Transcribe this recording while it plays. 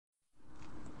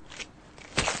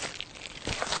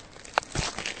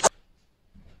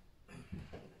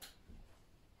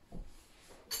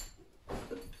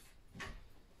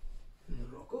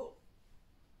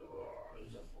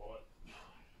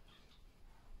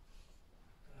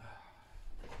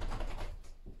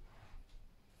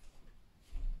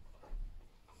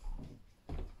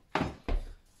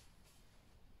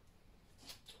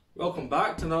Welcome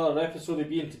back to another episode of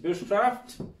B&T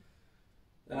Bushcraft.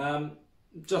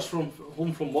 Just from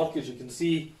home from work, as you can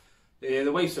see, the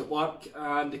wife's at work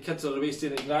and the kids are away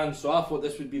staying at Gran, so I thought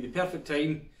this would be the perfect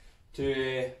time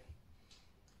to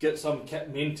get some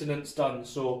kit maintenance done.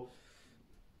 So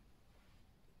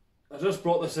I just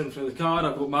brought this in from the car.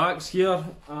 I've got my axe here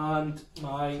and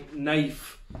my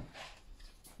knife.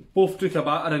 Both took a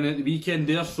battering at the weekend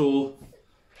there, so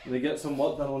they get some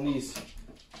work done on these.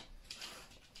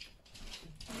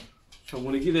 So I'm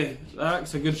going to give the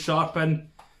axe a good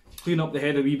sharpen, clean up the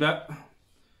head a wee bit,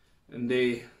 and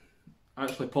they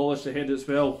actually polish the head as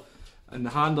well. And the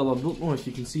handle, I don't know if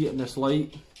you can see it in this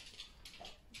light.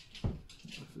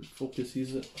 If it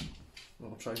focuses it.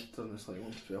 I'll try to turn this light on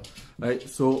as well. Right,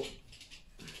 so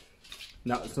it's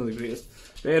not the greatest.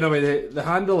 But anyway, the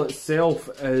handle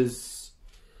itself is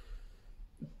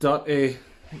dirty,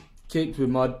 caked with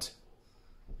mud.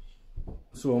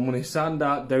 So I'm going to sand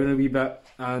that down a wee bit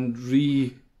and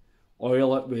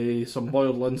re-oil it with some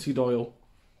boiled linseed oil.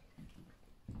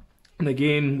 And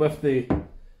again, with the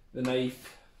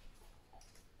knife,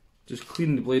 just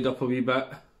clean the blade up a wee bit,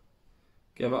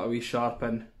 give it a wee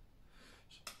sharpen.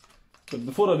 But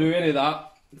before I do any of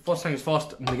that, first things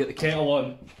first, I'm going to get the kettle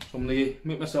on. So I'm going to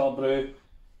make myself a brew,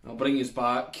 and I'll bring you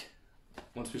back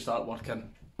once we start working.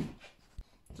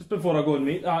 Just before I go and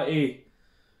make that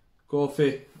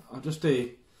coffee, I'll just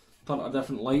turn a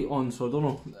different light on, so I don't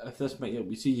know if this might help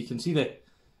you see. You can see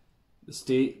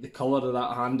the colour of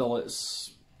that handle.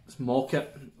 It's mock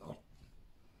it.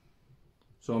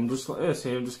 So I'm just, like I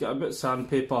say, I'm just get a bit of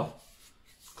sandpaper,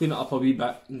 clean it up a wee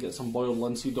bit, and get some boiled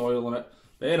linseed oil in it.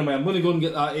 But anyway, I'm going to go and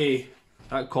get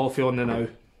that coffee on there now.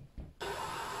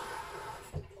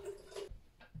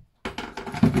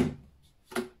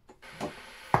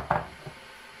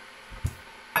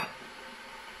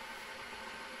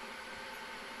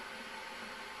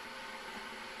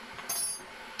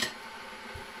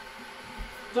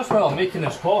 Just while I'm making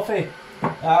this coffee,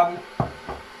 I'll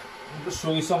just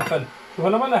show you something. So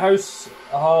when I'm in the house,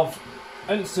 I have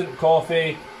instant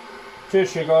coffee, 2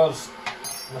 sugars,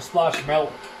 and a splash of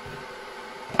milk.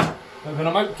 But when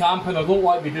I'm out camping, I don't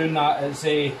like to be doing that. It's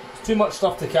too much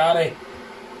stuff to carry.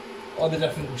 All the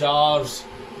different jars.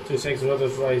 2 seconds, I'll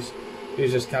just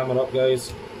use this camera up,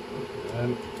 guys.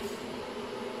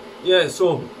 Yeah,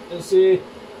 so it's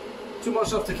too much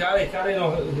stuff to carry.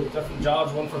 Different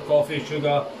jars, one for coffee,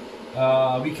 sugar,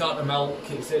 a wee carton of milk,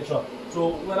 etc. So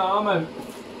when I'm out,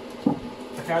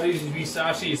 I carry these wee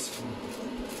sachets.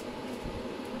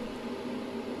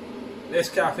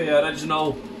 Nescafe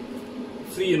Original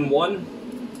 3-in-1.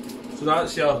 So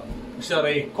that's your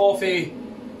coffee,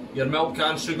 your milk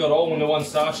and sugar all in the one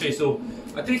sachet. So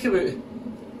I take about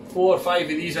 4 or 5 of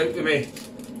these out to me.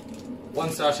 1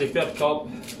 sachet per cup,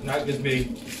 and that gives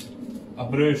me a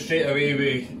brew straight away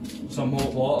with some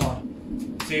hot water,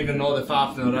 saving all the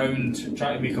faffing around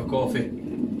trying to make a coffee.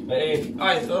 But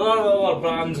there are other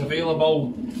brands available,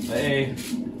 but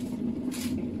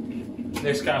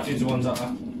Nescafe is the ones that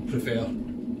I prefer.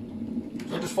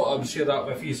 So I just thought I would share that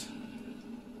with you.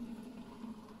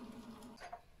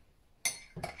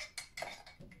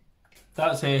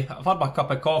 That's I've had my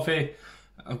cup of coffee.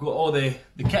 I've got all the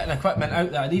kit and equipment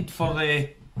out that I need for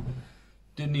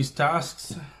doing these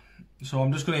tasks. So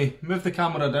I'm just going to move the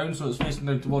camera down so it's facing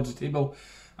down towards the table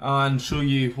and show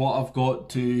you what I've got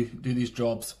to do these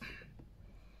jobs.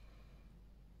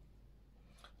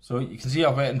 So you can see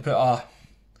I've went and put a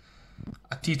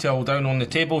tea towel down on the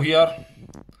table here,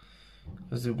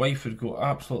 because the wife would go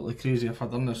absolutely crazy if I'd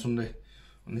done this on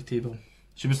the table.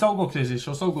 She would still go crazy.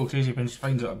 She'll still go crazy when she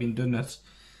finds out I've been doing this.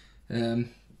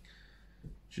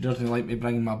 She doesn't like me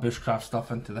bringing my bushcraft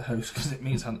stuff into the house because it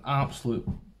makes an absolute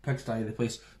pigsty of the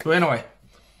place. So anyway,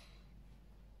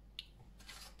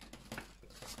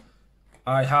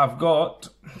 I have got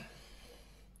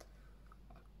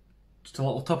just a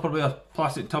little Tupperware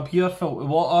plastic tub here filled with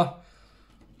water,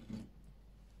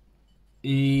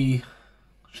 a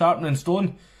sharpening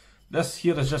stone. This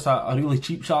here is just a really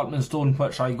cheap sharpening stone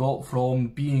which I got from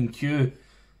B&Q.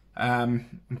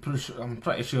 I'm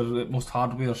pretty sure that most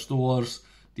hardware stores,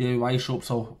 DIY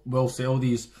shops will sell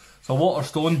these. So water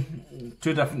stone,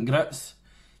 2 different grits.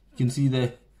 You can see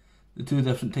the 2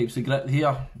 different types of grit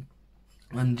here,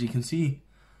 and you can see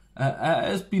it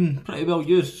has been pretty well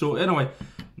used. So anyway,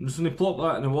 I'm just going to plop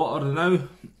that in the water now,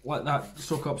 let that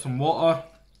soak up some water,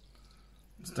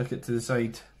 stick it to the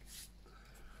side.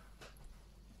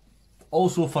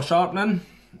 Also for sharpening,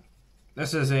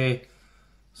 this is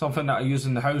something that I use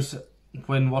in the house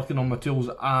when working on my tools,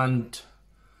 and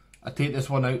I take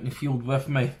this one out in the field with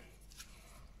me.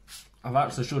 I've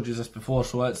actually showed you this before,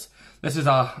 so this is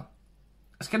a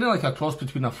it's kind of like a cross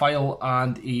between a file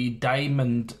and a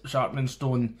diamond sharpening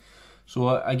stone.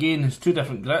 So again, it's two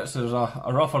different grits. There's a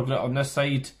rougher grit on this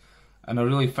side and a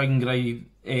really fine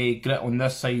grit on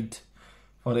this side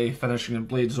for finishing the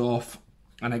blades off.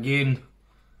 And again,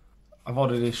 I've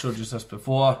already showed you this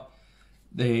before.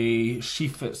 The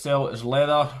sheath itself is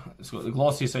leather. It's got the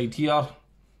glossy side here.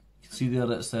 You can see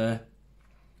there it's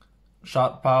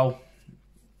Sharp Pal.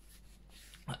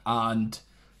 And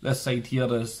this side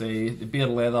here is the bare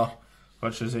leather,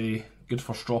 which is good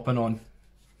for stropping on.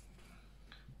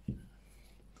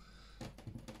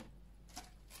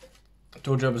 I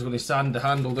told you I was going to sand the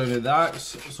handle down at the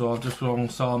axe, so I've just put on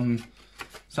some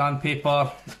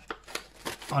sandpaper,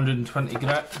 120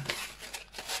 grit.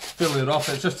 Fairly rough.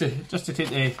 It's just to take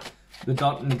the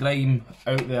dirt and the grime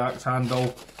out the axe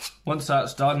handle. Once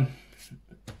that's done,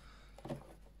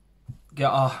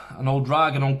 get an old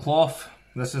rag, an old cloth.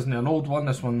 This isn't an old one.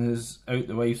 This one is out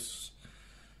the wife's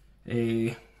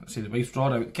the wife's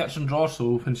drawer, out the kitchen drawer.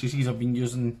 So when she sees I've been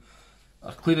using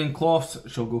a cleaning cloth,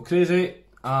 she'll go crazy.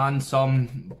 And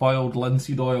some boiled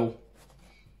linseed oil.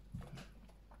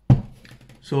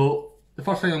 So the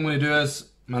first thing I'm going to do is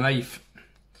my knife,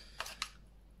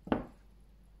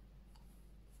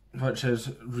 which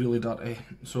is really dirty.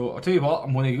 So I'll tell you what,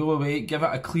 I'm going to go away, give it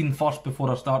a clean first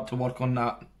before I start to work on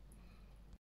that.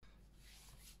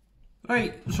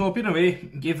 Right, so I've been away,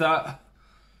 gave that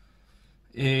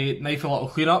knife a little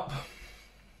clean up.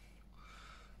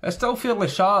 It's still fairly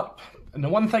sharp, and the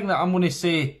one thing that I'm going to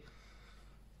say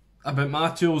about my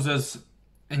tools is,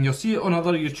 and you'll see it on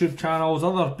other YouTube channels,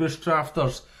 other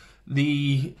bushcrafters,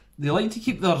 they like to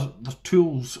keep their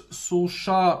tools so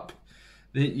sharp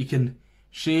that you can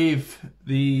shave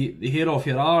the hair off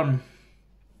your arm.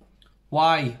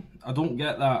 Why? I don't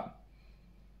get that.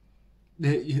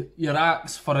 Your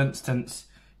axe, for instance,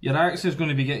 your axe is going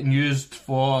to be getting used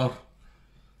for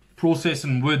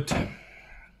processing wood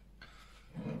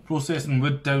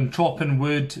down, chopping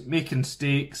wood, making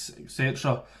steaks,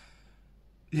 etc.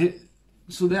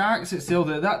 So the axe itself,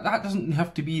 that doesn't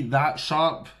have to be that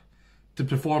sharp to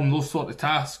perform those sort of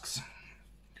tasks.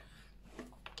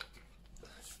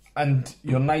 And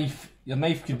your knife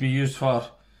could be used for,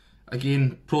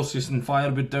 again, processing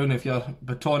firewood down if you're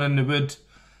batoning the wood,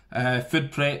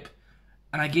 food prep.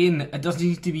 And again, it doesn't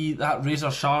need to be that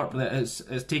razor sharp that it's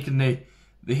taking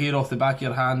the hair off the back of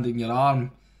your hand and your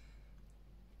arm.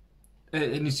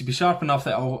 It needs to be sharp enough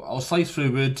that I'll slice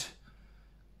through wood.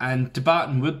 And to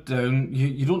batten wood down,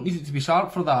 you don't need it to be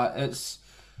sharp for that.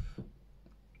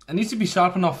 It needs to be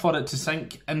sharp enough for it to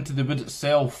sink into the wood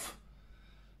itself.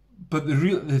 But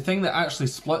the thing that actually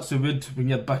splits the wood when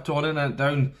you're batoning it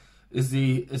down is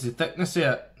the thickness of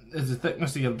it, is the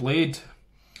thickness of your blade.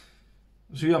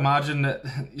 So you imagine that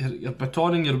you're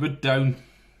batoning your wood down,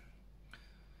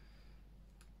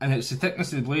 and it's the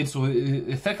thickness of the blade. So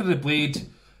the thicker the blade,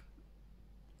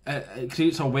 it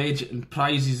creates a wedge and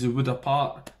prizes the wood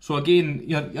apart. So again,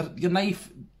 your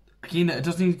knife, again, it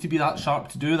doesn't need to be that sharp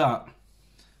to do that.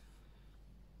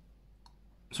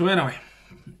 So anyway,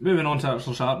 moving on to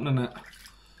actual sharpening it.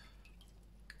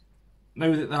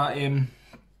 Now that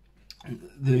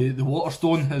the water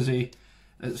stone has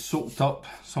it's soaked up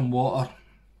some water.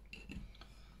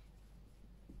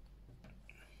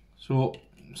 So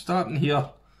starting here,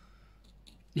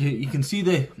 you can see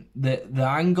the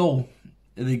angle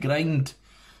of the grind.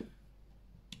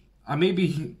 I may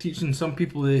be teaching some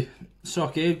people to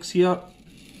suck eggs here,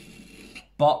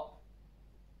 but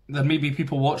there may be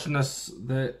people watching this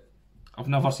that I've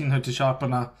never seen how to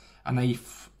sharpen a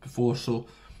knife before. So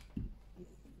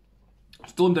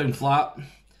stone down flat,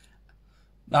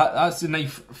 that's the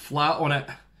knife flat on it,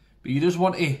 but you just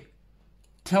want to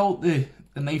tilt the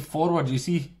knife forward. You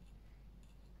see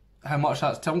how much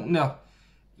that's tilting there?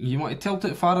 You want to tilt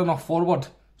it far enough forward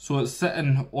so it's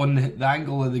sitting on the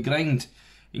angle of the grind,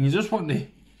 and you just want to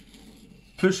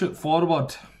push it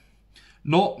forward,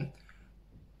 not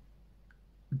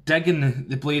digging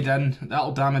the blade in.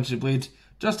 That'll damage the blade.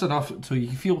 Just enough so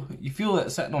you feel it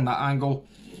sitting on that angle,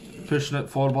 pushing it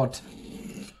forward.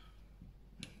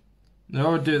 Now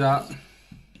I would do that,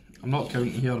 I'm not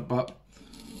counting here, but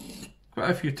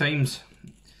quite a few times,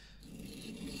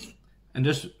 and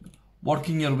just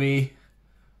working your way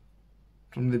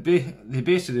from the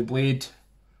base of the blade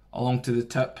along to the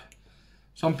tip.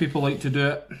 Some people like to do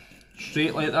it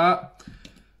straight like that,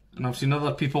 and I've seen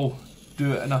other people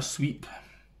do it in a sweep.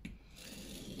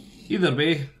 Either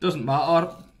way, doesn't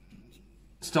matter,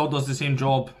 still does the same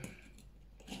job.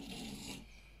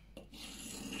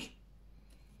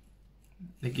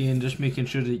 Again, just making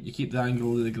sure that you keep the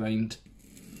angle of the grind.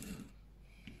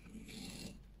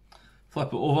 Flip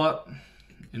it over,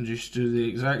 and just do the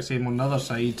exact same on the other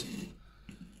side.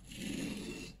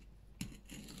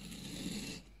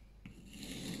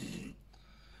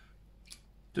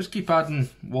 Just keep adding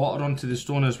water onto the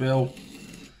stone as well,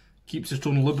 keeps the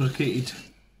stone lubricated.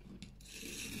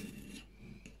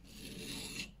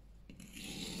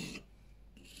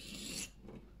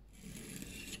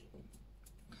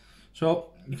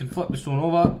 So you can flip the stone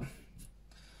over.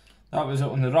 That was it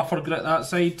on the rougher grit that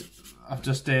side. I've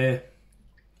just flipped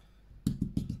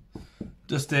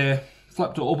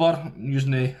it over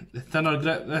using the thinner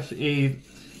grit,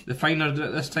 the finer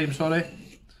grit this time, sorry.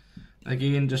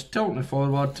 Again, just tilting it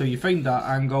forward till you find that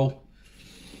angle,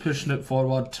 pushing it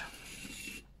forward.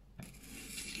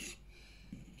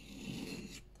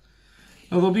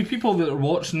 Now there'll be people that are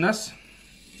watching this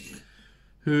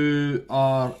who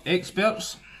are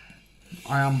experts.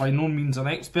 I am by no means an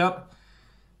expert.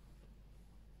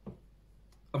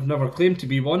 I've never claimed to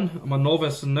be one. I'm a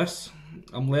novice in this.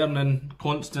 I'm learning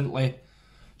constantly.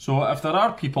 So if there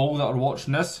are people that are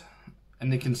watching this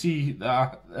and they can see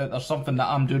that there's something that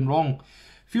I'm doing wrong,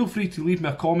 feel free to leave me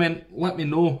a comment, let me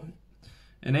know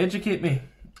and educate me.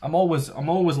 I'm always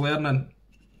learning.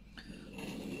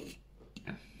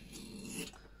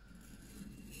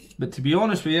 But to be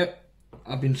honest with you,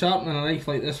 I've been sharpening a knife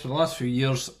like this for the last few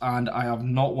years and I have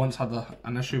not once had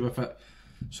an issue with it.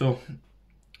 So,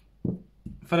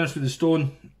 finish with the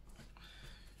stone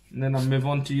and then I'll move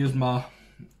on to use my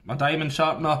diamond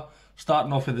sharpener,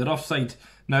 starting off with the rough side.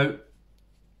 Now,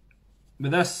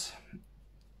 with this,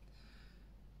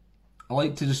 I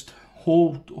like to just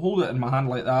hold it in my hand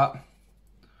like that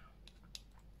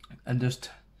and just,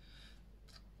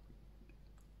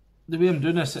 the way I'm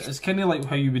doing this, it's kind of like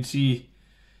how you would see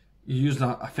you using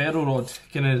a ferro rod,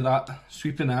 kind of that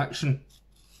sweeping action.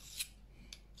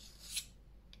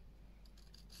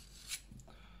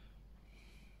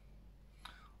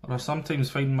 Or I sometimes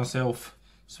find myself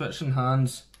switching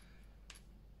hands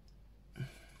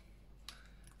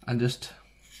and just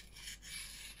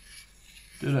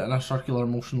doing it in a circular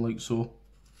motion like so.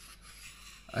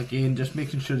 Again, just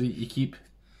making sure that you keep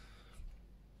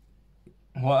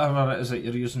whatever it is that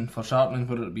you're using for sharpening,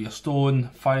 whether it be a stone,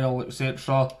 file,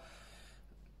 etc.,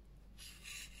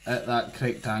 at that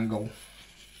correct angle.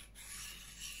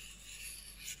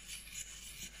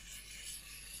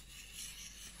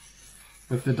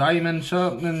 With the diamond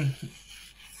sharpening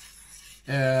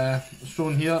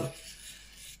stone here,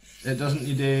 it doesn't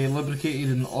need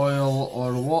lubricated in oil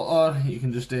or water. You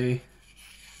can just you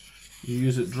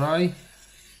use it dry.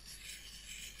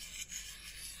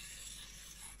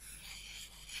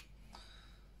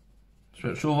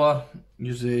 Switch over,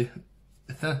 use the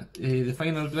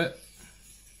finer grit.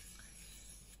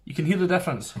 You can hear the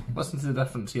difference. Listen to the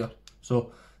difference here.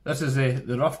 So this is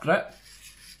the rough grit,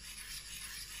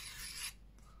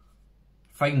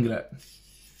 fine grit.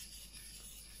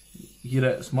 You hear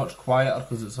it's much quieter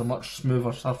because it's a much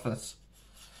smoother surface.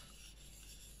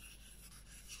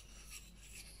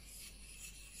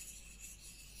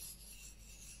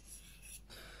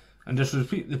 And just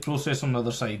repeat the process on the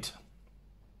other side.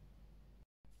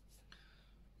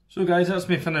 So guys, that's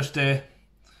me finished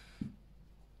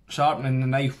sharpening the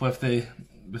knife with the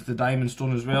diamond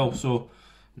stone as well. So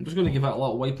I'm just going to give it a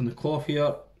little wipe on the cloth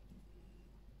here,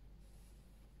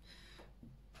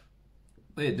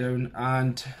 lay it down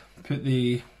and put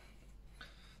the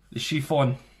sheath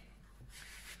on.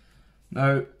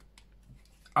 Now,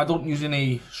 I don't use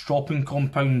any stropping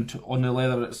compound on the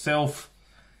leather itself.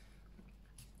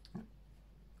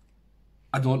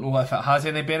 I don't know if it has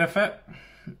any benefit.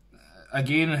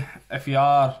 Again, if you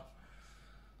are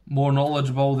more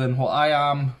knowledgeable than what I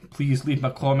am, please leave me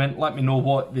a comment. Let me know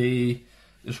what the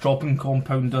stropping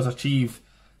compound does achieve.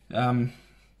 Anyway,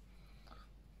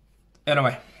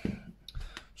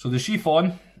 so the sheath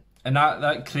on, and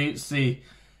that creates the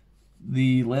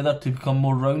leather to become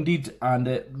more rounded, and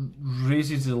it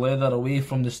raises the leather away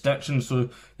from the stitching, so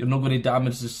you're not going to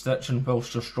damage the stitching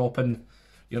whilst you're stropping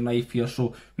your knife here.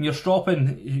 So when you're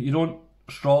stropping, you don't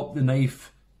strop the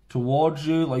knife towards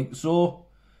you like so.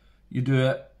 You do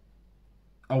it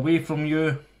away from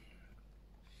you,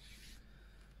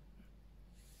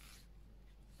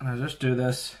 and I just do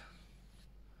this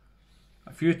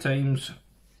a few times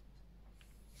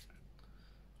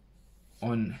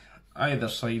on either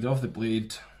side of the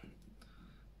blade.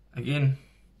 Again,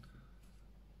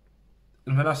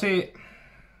 and when I say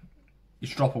you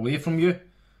strop away from you,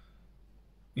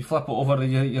 you flip it over,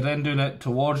 you're then doing it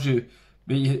towards you,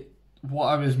 but what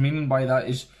I was meaning by that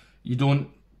is you don't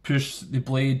push the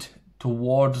blade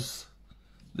towards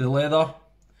the leather,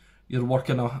 you're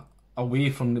working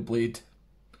away from the blade,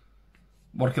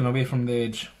 working away from the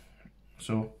edge.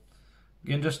 So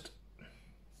Again, just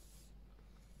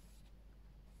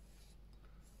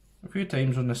a few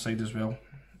times on this side as well,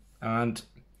 and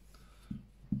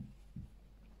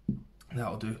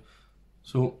that'll do.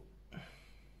 So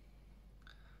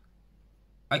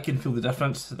I can feel the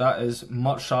difference. That is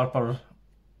much sharper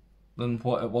than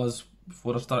what it was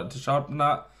before I started to sharpen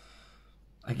that.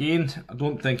 Again, I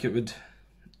don't think it would.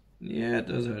 Yeah, it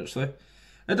does actually.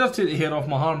 It does take the hair off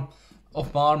my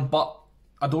arm, but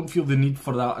I don't feel the need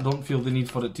for that. I don't feel the need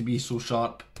for it to be so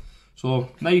sharp.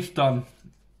 So knife's done.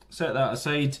 Set that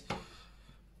aside.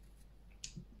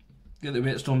 Get the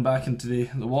whetstone back into the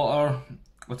water.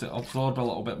 Let it absorb a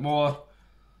little bit more.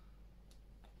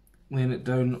 Laying it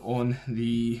down on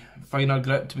the finer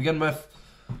grit to begin with.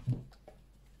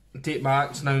 Take my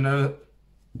axe now.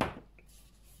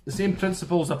 The same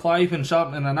principles apply when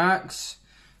sharpening an axe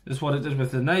as what it did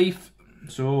with the knife.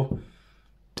 So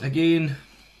again,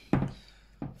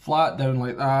 flat down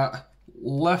like that,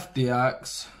 lift the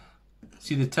axe,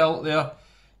 see the tilt there,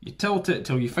 you tilt it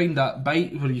till you find that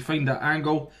bite, where you find that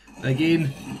angle.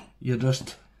 Again, you're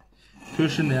just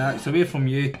pushing the axe away from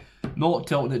you, not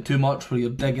tilting it too much where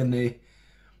you're digging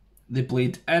the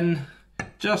blade in,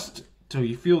 just till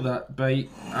you feel that bite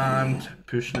and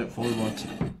pushing it forward.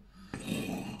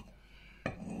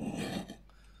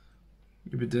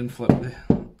 You would then flip the...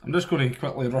 I'm just going to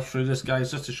quickly rush through this,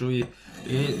 guys, just to show you.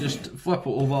 Just flip it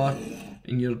over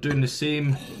and you're doing the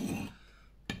same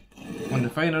on the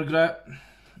finer grit.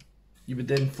 You would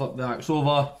then flip the axe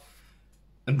over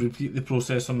and repeat the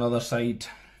process on the other side.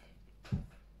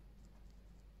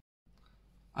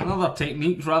 Another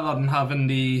technique, rather than having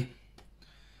the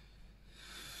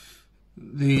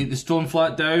stone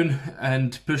flat down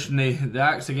and pushing the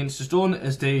axe against the stone,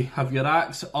 is to have your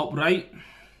axe upright.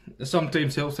 It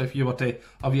sometimes helps if you were to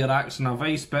have your axe in a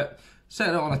vice, but set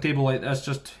it on a table like this,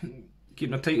 just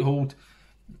keeping a tight hold,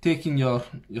 taking your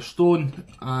stone,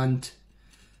 and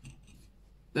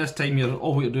this time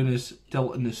all what you're doing is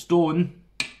tilting the stone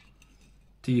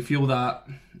till you feel that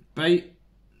bite,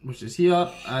 which is here,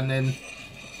 and then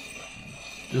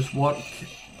just work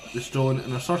the stone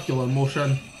in a circular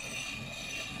motion,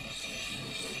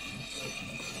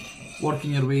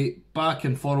 working your way back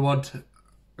and forward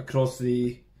across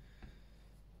the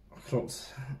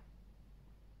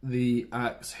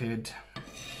axe head.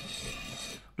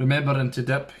 Remembering to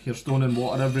dip your stone in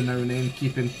water every now and then,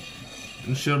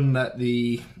 ensuring that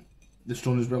the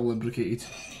stone is well lubricated.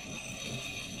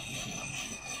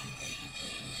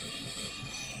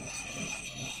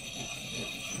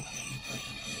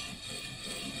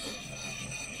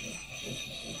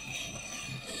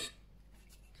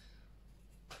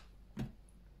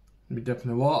 We dip in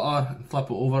the water and flip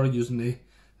it over using the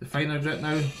finer grit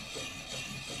now.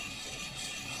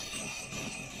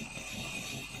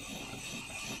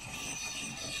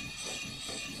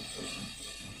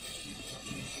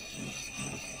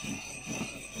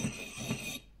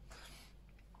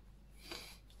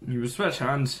 You will switch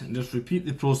hands and just repeat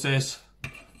the process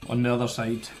on the other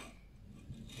side.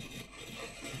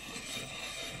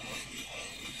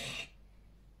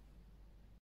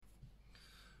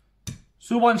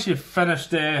 So once you've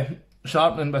finished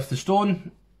sharpening with the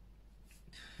stone,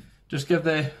 just give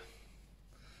the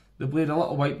blade a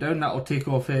little wipe down. That will take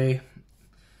off the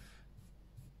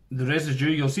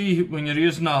residue. You'll see when you're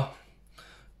using a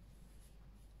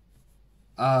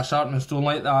sharpening stone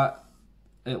like that,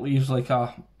 it leaves like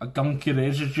a gunky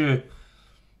residue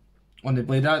on the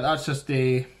blade. That's just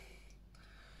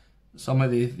some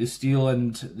of the steel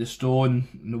and the stone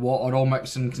and the water all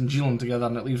mixed and congealing together,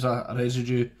 and it leaves a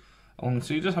residue on.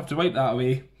 So you just have to wipe that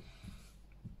away.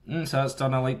 Once that's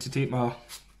done, I like to take my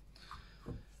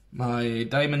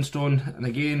diamond stone, and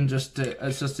again,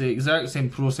 it's just the exact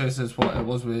same process as what it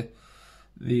was with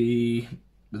the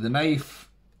knife.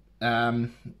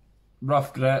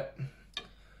 Rough grit,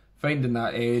 finding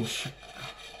that edge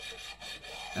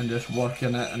and just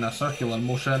working it in a circular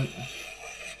motion,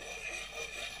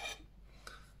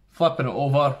 flipping it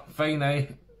over,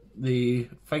 the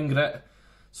fine grit,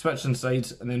 switching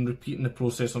sides, and then repeating the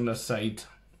process on this side.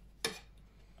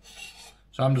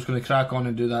 So I'm just going to crack on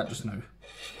and do that just now.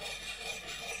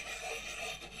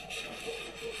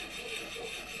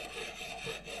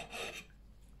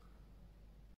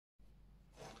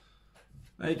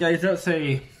 Right guys, that's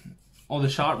all the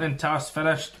sharpening tasks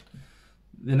finished.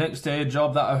 The next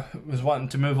job that I was wanting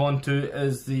to move on to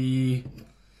is the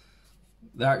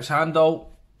axe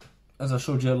handle. As I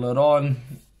showed you earlier on,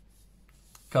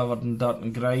 covered in dirt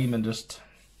and grime, and just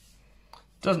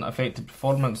doesn't affect the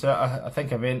performance. I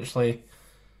think eventually,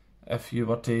 if you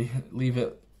were to leave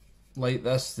it like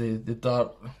this, the dirt,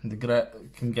 the grit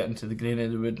can get into the grain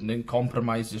of the wood and then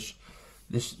compromise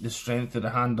the strength of the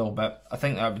handle, but I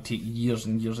think that would take years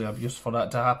and years of abuse for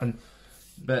that to happen.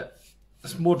 But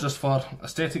it's more just for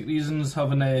aesthetic reasons,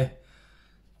 having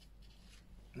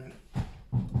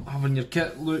your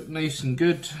kit look nice and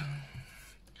good.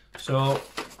 So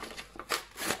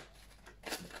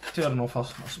tearing off a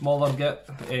smaller grit,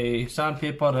 a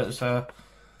sandpaper. It's a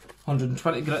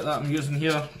 120 grit that I'm using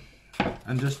here,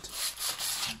 and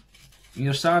just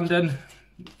you're sanding.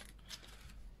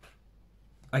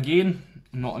 Again,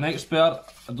 I'm not an expert,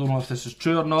 I don't know if this is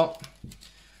true or not.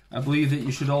 I believe that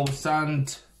you should always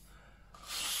sand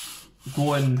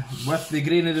going with the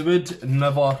grain of the wood and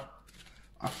never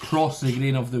across the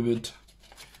grain of the wood.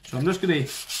 So I'm just going to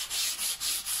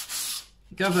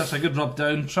give this a good rub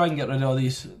down, try and get rid of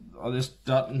all this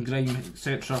dirt and grime,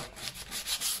 etc.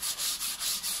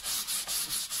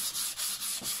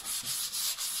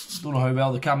 Don't know how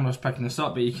well the camera's picking this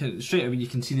up, but you can straight away you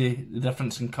can see the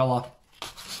difference in colour.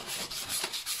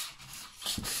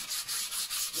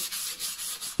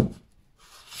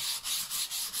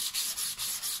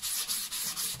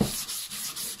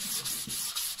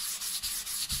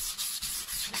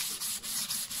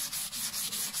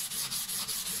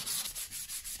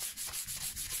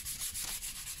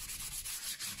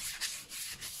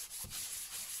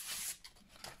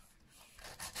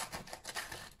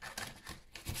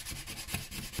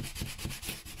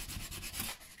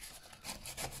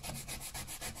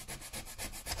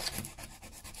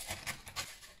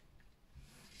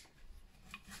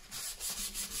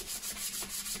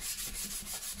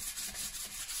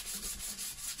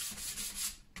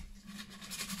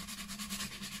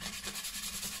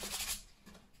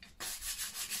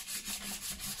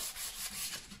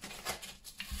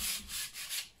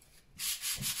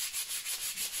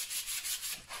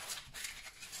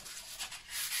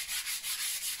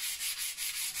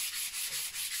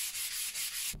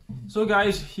 So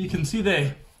guys, you can see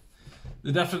the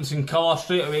difference in colour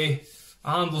straight away. The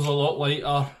handle's a lot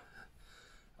lighter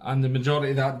and the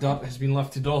majority of that dirt has been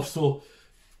lifted off. So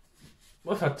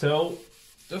with a towel,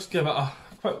 just give it a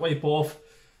quick wipe off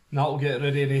and that'll get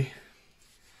rid of any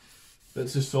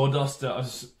bits of sawdust that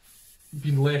has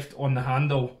been left on the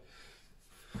handle.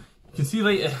 You can see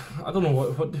right, I don't know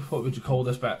what would you call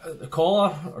this bit, the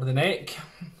collar or the neck,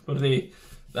 where the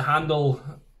handle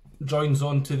joins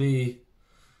onto the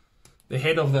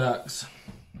head of the axe.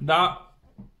 That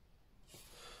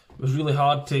was really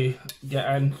hard to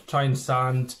get in, try and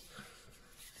sand.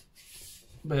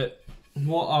 But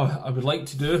what I would like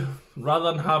to do,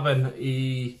 rather than having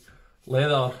a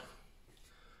leather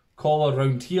collar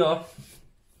around here,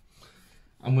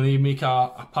 I'm going to make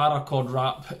a paracord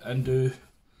wrap and do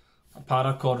a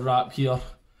paracord wrap here,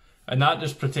 and that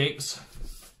just protects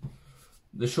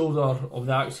the shoulder of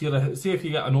the axe here. See if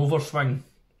you get an overswing.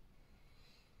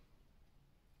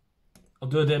 I'll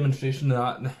do a demonstration of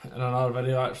that in another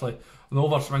video actually. An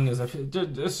overswing is if,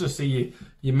 let's just say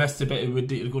you missed a bit of wood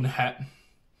that you're going to hit,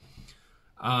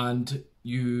 and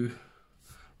you,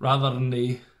 rather than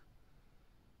the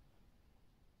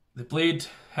blade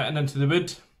hitting into the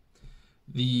wood,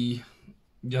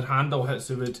 your handle hits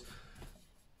the wood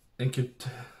and could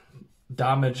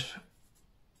damage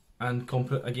and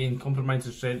compromise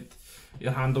the strength of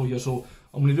your handle here. So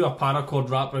I'm going to do a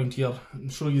paracord wrap around here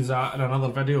and show you that in another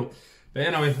video. But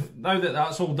anyway, now that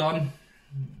that's all done,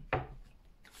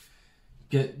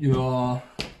 get your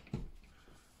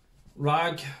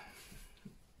rag,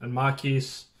 in my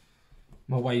case,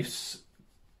 my wife's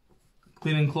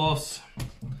cleaning cloths,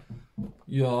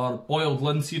 your boiled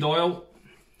linseed oil,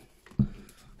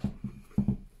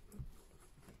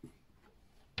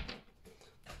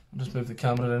 I'll just move the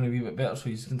camera in a wee bit better so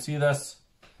you can see this.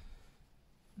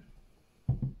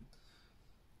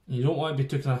 You don't want to be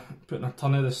putting a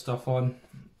ton of this stuff on.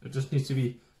 It just needs to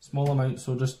be small amounts,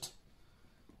 so just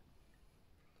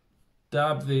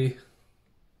dab the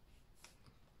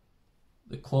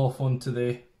cloth onto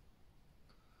the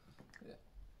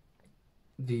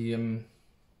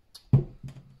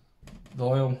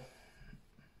oil,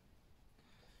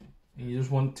 and you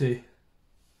just want to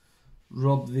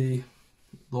rub the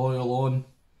oil on,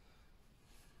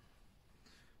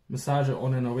 massage it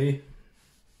on and away.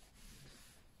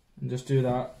 And just do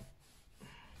that.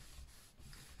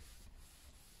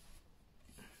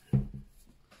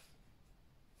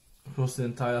 Across the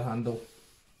entire handle.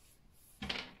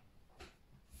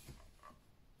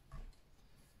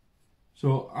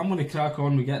 So I'm going to crack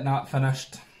on with getting that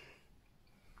finished.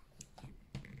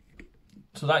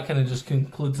 So that kind of just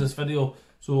concludes this video.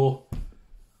 So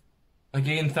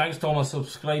again, thanks to all my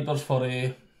subscribers for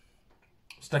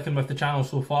sticking with the channel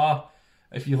so far.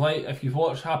 If you've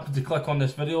watched, happened to click on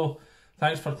this video,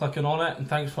 thanks for clicking on it, and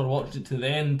thanks for watching it to the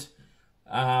end.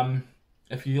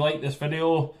 If you like this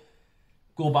video,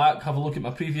 go back, have a look at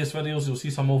my previous videos. You'll see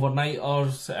some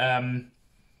overnighters,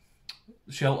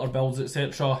 shelter builds,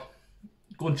 etc.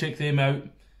 Go and check them out.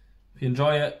 If you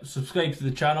enjoy it, subscribe to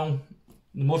the channel.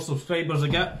 The more subscribers I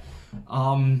get,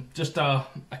 just a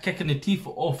kick in the teeth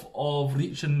of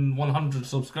reaching 100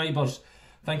 subscribers.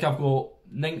 I think I've got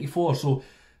 94, so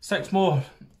 6 more.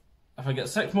 If I get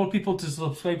 6 more people to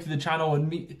subscribe to the channel and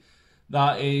meet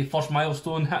that first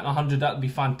milestone, hitting 100, that'd be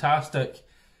fantastic.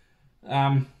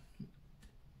 It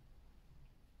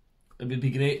would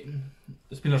be great.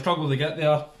 It's been a struggle to get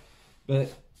there,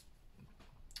 but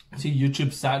see,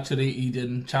 YouTube's saturated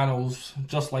in channels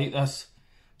just like this,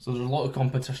 so there's a lot of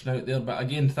competition out there. But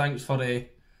again, thanks for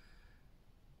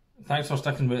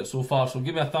sticking with it so far. So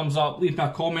give me a thumbs up, leave me a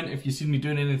comment if you see me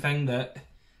doing anything that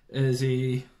is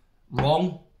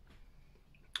wrong,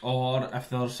 or if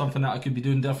there's something that I could be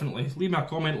doing differently. Leave me a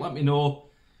comment, let me know.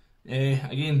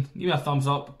 Again, give me a thumbs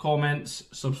up, comments,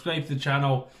 subscribe to the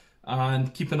channel,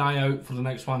 and keep an eye out for the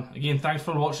next one. Again, thanks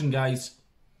for watching, guys.